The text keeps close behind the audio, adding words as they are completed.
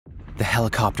The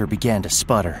helicopter began to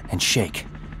sputter and shake.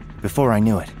 Before I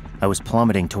knew it, I was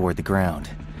plummeting toward the ground.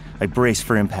 I braced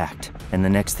for impact, and the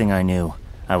next thing I knew,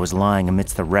 I was lying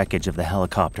amidst the wreckage of the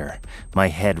helicopter, my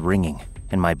head ringing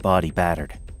and my body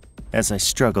battered. As I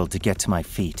struggled to get to my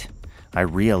feet, I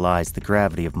realized the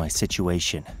gravity of my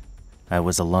situation. I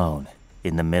was alone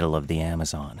in the middle of the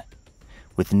Amazon,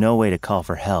 with no way to call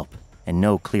for help and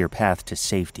no clear path to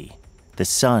safety. The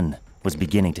sun was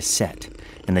beginning to set,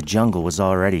 and the jungle was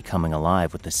already coming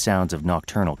alive with the sounds of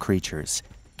nocturnal creatures,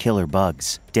 killer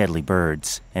bugs, deadly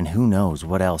birds, and who knows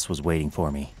what else was waiting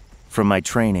for me. From my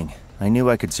training, I knew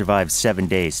I could survive 7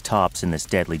 days tops in this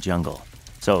deadly jungle,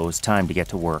 so it was time to get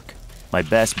to work. My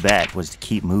best bet was to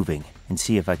keep moving and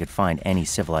see if I could find any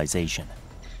civilization.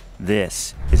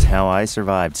 This is how I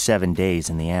survived 7 days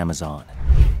in the Amazon.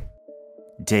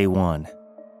 Day 1.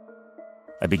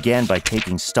 I began by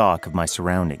taking stock of my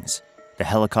surroundings. The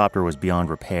helicopter was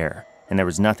beyond repair, and there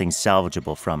was nothing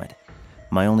salvageable from it.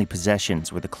 My only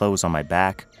possessions were the clothes on my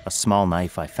back, a small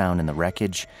knife I found in the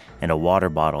wreckage, and a water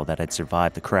bottle that had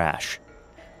survived the crash.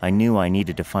 I knew I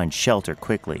needed to find shelter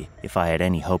quickly if I had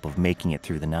any hope of making it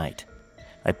through the night.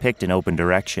 I picked an open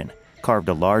direction, carved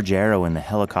a large arrow in the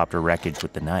helicopter wreckage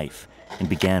with the knife, and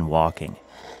began walking.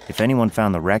 If anyone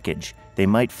found the wreckage, they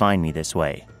might find me this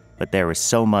way, but there was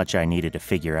so much I needed to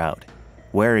figure out.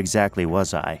 Where exactly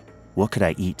was I? What could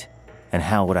I eat? And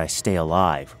how would I stay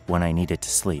alive when I needed to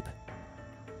sleep?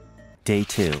 Day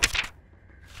 2.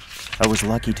 I was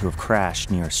lucky to have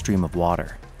crashed near a stream of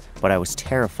water, but I was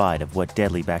terrified of what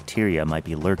deadly bacteria might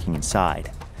be lurking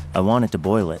inside. I wanted to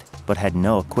boil it, but had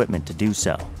no equipment to do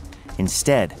so.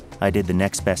 Instead, I did the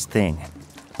next best thing.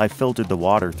 I filtered the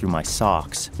water through my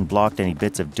socks and blocked any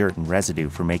bits of dirt and residue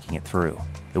from making it through.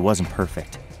 It wasn't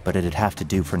perfect, but it'd have to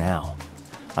do for now.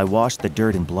 I washed the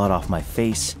dirt and blood off my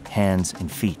face, hands,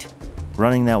 and feet.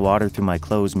 Running that water through my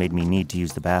clothes made me need to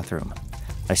use the bathroom.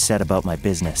 I set about my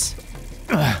business.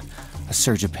 A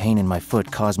surge of pain in my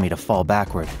foot caused me to fall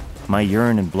backward. My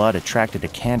urine and blood attracted a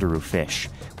kangaroo fish,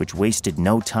 which wasted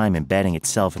no time embedding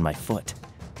itself in my foot.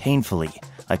 Painfully,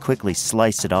 I quickly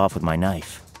sliced it off with my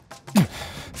knife.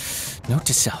 Note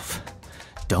to self,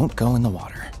 don't go in the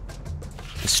water.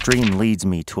 The stream leads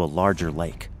me to a larger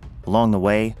lake. Along the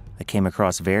way, I came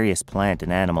across various plant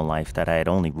and animal life that I had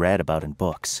only read about in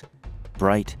books.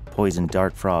 Bright, poison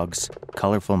dart frogs,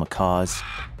 colorful macaws,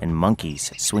 and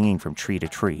monkeys swinging from tree to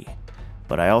tree.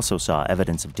 But I also saw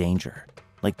evidence of danger,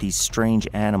 like these strange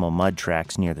animal mud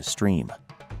tracks near the stream.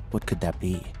 What could that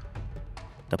be?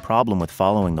 The problem with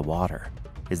following the water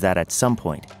is that at some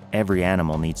point, every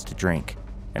animal needs to drink,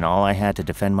 and all I had to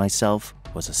defend myself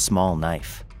was a small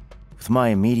knife. With my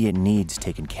immediate needs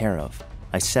taken care of,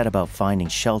 I set about finding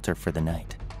shelter for the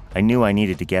night. I knew I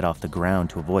needed to get off the ground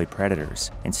to avoid predators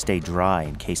and stay dry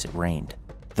in case it rained.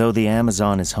 Though the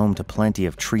Amazon is home to plenty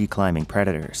of tree-climbing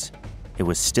predators, it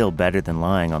was still better than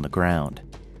lying on the ground.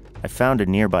 I found a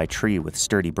nearby tree with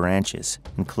sturdy branches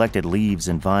and collected leaves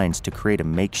and vines to create a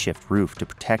makeshift roof to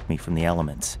protect me from the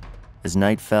elements. As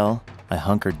night fell, I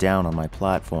hunkered down on my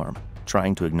platform,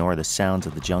 trying to ignore the sounds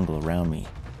of the jungle around me.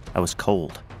 I was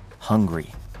cold, hungry,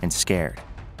 and scared,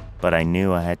 but I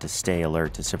knew I had to stay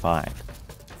alert to survive.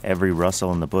 Every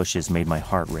rustle in the bushes made my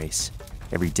heart race.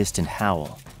 Every distant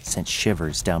howl sent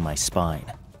shivers down my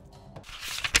spine.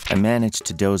 I managed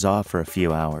to doze off for a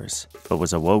few hours, but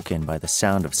was awoken by the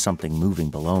sound of something moving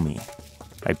below me.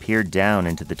 I peered down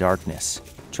into the darkness,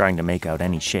 trying to make out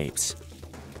any shapes.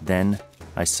 Then,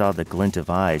 I saw the glint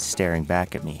of eyes staring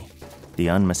back at me, the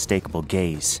unmistakable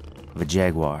gaze of a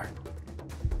jaguar.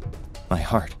 My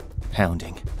heart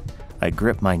pounding. I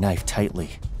gripped my knife tightly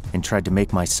and tried to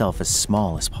make myself as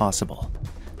small as possible.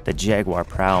 The jaguar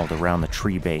prowled around the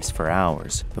tree base for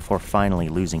hours before finally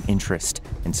losing interest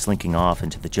and slinking off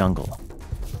into the jungle.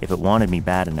 If it wanted me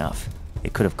bad enough,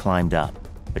 it could have climbed up,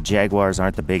 but jaguars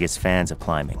aren't the biggest fans of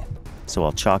climbing, so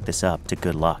I'll chalk this up to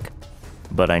good luck.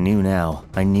 But I knew now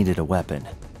I needed a weapon.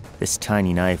 This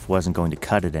tiny knife wasn't going to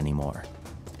cut it anymore.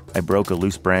 I broke a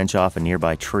loose branch off a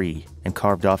nearby tree and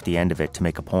carved off the end of it to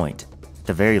make a point. At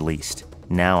the very least,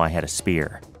 now I had a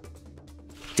spear.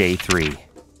 Day 3.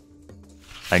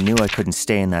 I knew I couldn't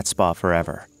stay in that spot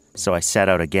forever, so I set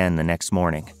out again the next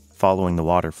morning, following the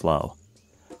water flow.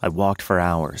 I walked for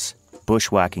hours,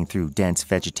 bushwhacking through dense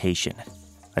vegetation.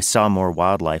 I saw more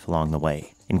wildlife along the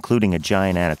way, including a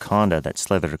giant anaconda that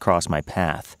slithered across my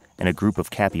path and a group of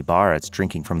capybaras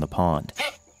drinking from the pond.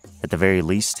 At the very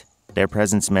least, their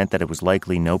presence meant that it was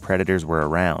likely no predators were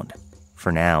around.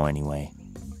 For now, anyway.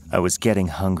 I was getting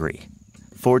hungry.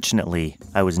 Fortunately,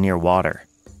 I was near water,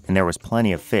 and there was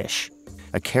plenty of fish.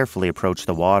 I carefully approached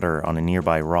the water on a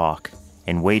nearby rock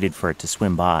and waited for it to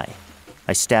swim by.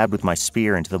 I stabbed with my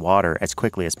spear into the water as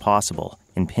quickly as possible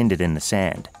and pinned it in the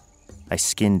sand. I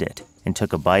skinned it and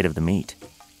took a bite of the meat.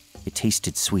 It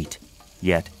tasted sweet,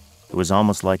 yet it was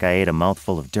almost like I ate a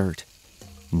mouthful of dirt.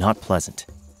 Not pleasant,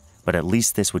 but at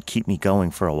least this would keep me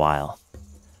going for a while.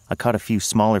 I caught a few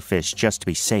smaller fish just to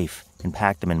be safe and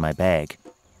packed them in my bag.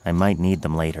 I might need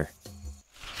them later.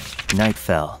 Night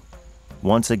fell.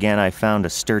 Once again, I found a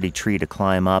sturdy tree to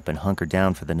climb up and hunker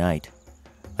down for the night.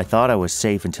 I thought I was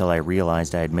safe until I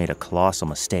realized I had made a colossal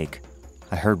mistake.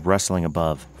 I heard rustling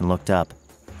above and looked up,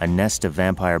 a nest of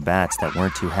vampire bats that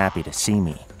weren't too happy to see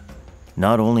me.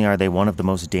 Not only are they one of the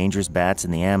most dangerous bats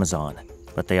in the Amazon,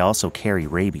 but they also carry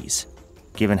rabies.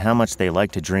 Given how much they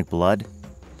like to drink blood,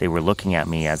 they were looking at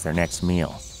me as their next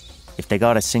meal. If they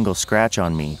got a single scratch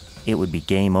on me, it would be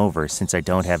game over since I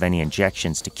don't have any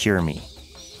injections to cure me.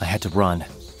 I had to run,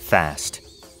 fast.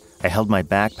 I held my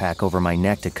backpack over my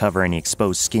neck to cover any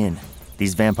exposed skin.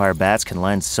 These vampire bats can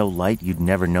land so light you'd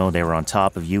never know they were on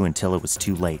top of you until it was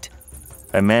too late.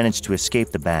 I managed to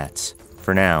escape the bats,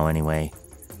 for now anyway,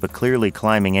 but clearly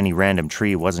climbing any random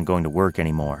tree wasn't going to work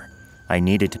anymore. I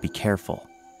needed to be careful.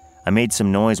 I made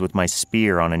some noise with my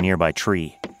spear on a nearby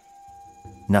tree.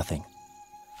 Nothing.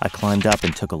 I climbed up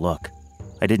and took a look.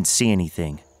 I didn't see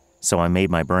anything, so I made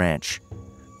my branch.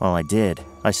 While I did,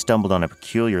 I stumbled on a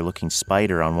peculiar-looking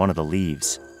spider on one of the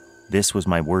leaves. This was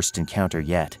my worst encounter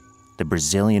yet, the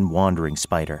Brazilian wandering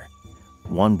spider.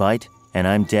 One bite, and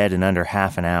I'm dead in under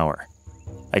half an hour.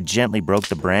 I gently broke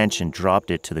the branch and dropped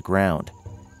it to the ground.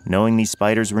 Knowing these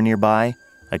spiders were nearby,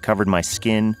 I covered my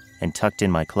skin and tucked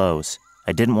in my clothes.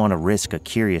 I didn't want to risk a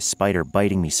curious spider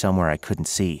biting me somewhere I couldn't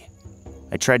see.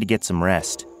 I tried to get some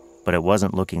rest, but it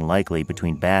wasn't looking likely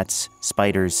between bats,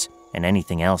 spiders, and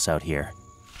anything else out here.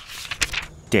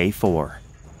 Day 4.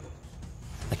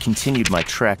 I continued my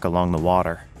trek along the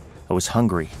water. I was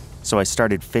hungry, so I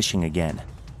started fishing again.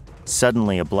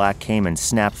 Suddenly, a black caiman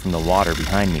snapped from the water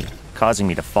behind me, causing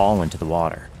me to fall into the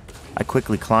water. I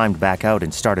quickly climbed back out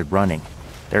and started running.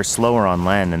 They're slower on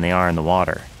land than they are in the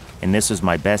water, and this was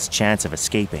my best chance of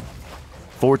escaping.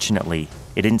 Fortunately,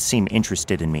 it didn't seem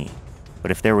interested in me,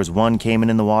 but if there was one caiman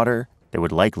in the water, there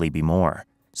would likely be more,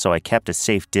 so I kept a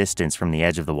safe distance from the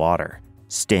edge of the water,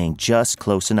 staying just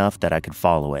close enough that I could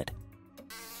follow it.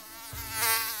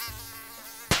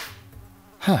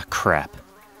 Crap.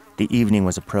 The evening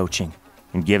was approaching,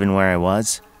 and given where I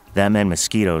was, that meant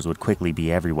mosquitoes would quickly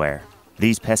be everywhere.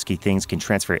 These pesky things can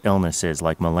transfer illnesses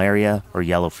like malaria or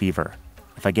yellow fever.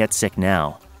 If I get sick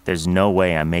now, there's no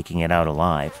way I'm making it out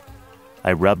alive.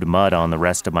 I rubbed mud on the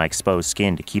rest of my exposed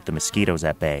skin to keep the mosquitoes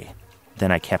at bay.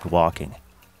 Then I kept walking.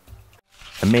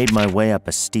 I made my way up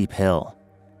a steep hill.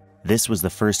 This was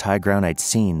the first high ground I'd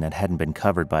seen that hadn't been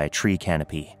covered by a tree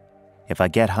canopy. If I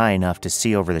get high enough to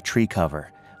see over the tree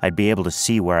cover, I'd be able to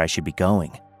see where I should be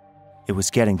going. It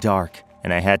was getting dark,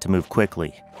 and I had to move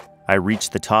quickly. I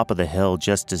reached the top of the hill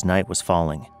just as night was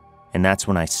falling, and that's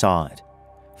when I saw it.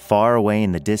 Far away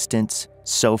in the distance,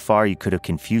 so far you could have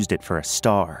confused it for a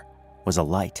star, was a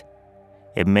light.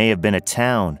 It may have been a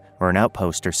town or an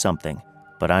outpost or something,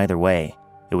 but either way,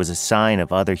 it was a sign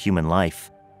of other human life.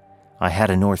 I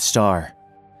had a North Star.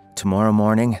 Tomorrow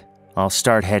morning, I'll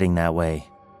start heading that way.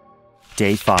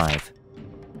 Day 5.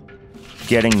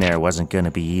 Getting there wasn't going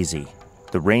to be easy.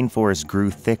 The rainforest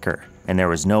grew thicker, and there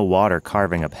was no water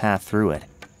carving a path through it.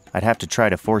 I'd have to try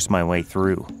to force my way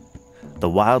through. The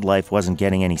wildlife wasn't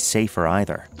getting any safer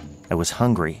either. I was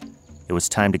hungry. It was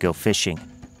time to go fishing.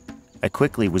 I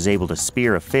quickly was able to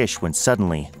spear a fish when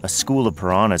suddenly a school of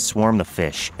piranhas swarmed the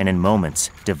fish and in moments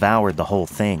devoured the whole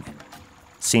thing.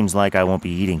 Seems like I won't be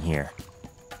eating here.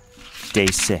 Day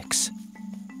 6.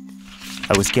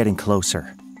 I was getting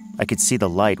closer. I could see the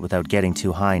light without getting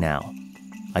too high now.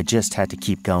 I just had to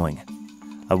keep going.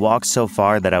 I walked so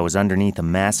far that I was underneath a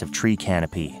massive tree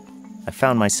canopy. I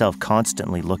found myself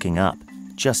constantly looking up,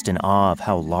 just in awe of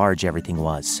how large everything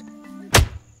was.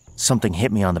 Something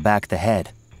hit me on the back of the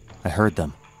head. I heard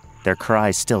them. Their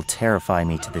cries still terrify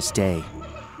me to this day.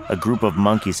 A group of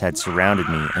monkeys had surrounded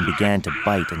me and began to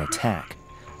bite and attack.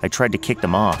 I tried to kick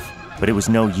them off, but it was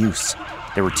no use.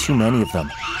 There were too many of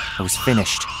them. I was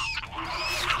finished.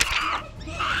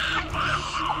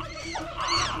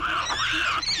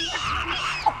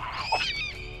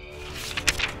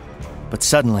 But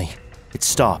suddenly, it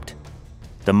stopped.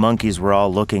 The monkeys were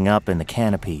all looking up in the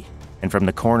canopy, and from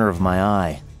the corner of my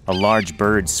eye, a large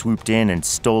bird swooped in and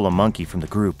stole a monkey from the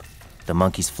group. The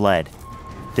monkeys fled.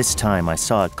 This time I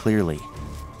saw it clearly.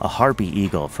 A harpy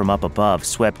eagle from up above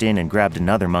swept in and grabbed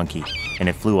another monkey, and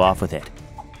it flew off with it.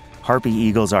 Harpy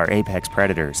eagles are apex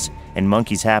predators, and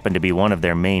monkeys happen to be one of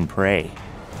their main prey.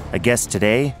 I guess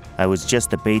today, I was just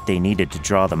the bait they needed to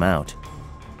draw them out.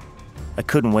 I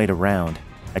couldn't wait around.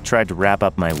 I tried to wrap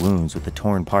up my wounds with the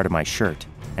torn part of my shirt,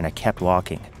 and I kept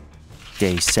walking.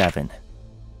 Day 7.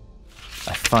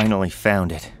 I finally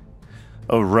found it.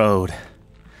 A road.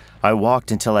 I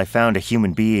walked until I found a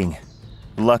human being.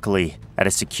 Luckily, at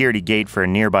a security gate for a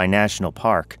nearby national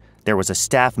park, there was a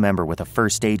staff member with a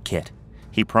first aid kit.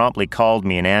 He promptly called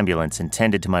me an ambulance and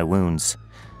tended to my wounds.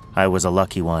 I was a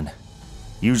lucky one.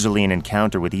 Usually an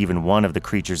encounter with even one of the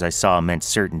creatures I saw meant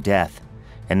certain death,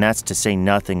 and that's to say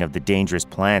nothing of the dangerous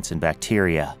plants and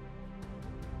bacteria.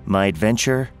 My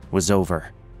adventure was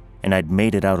over, and I'd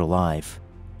made it out alive,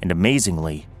 and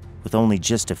amazingly, with only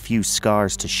just a few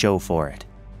scars to show for it.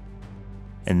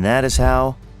 And that is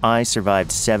how I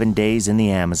survived 7 days in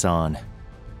the Amazon.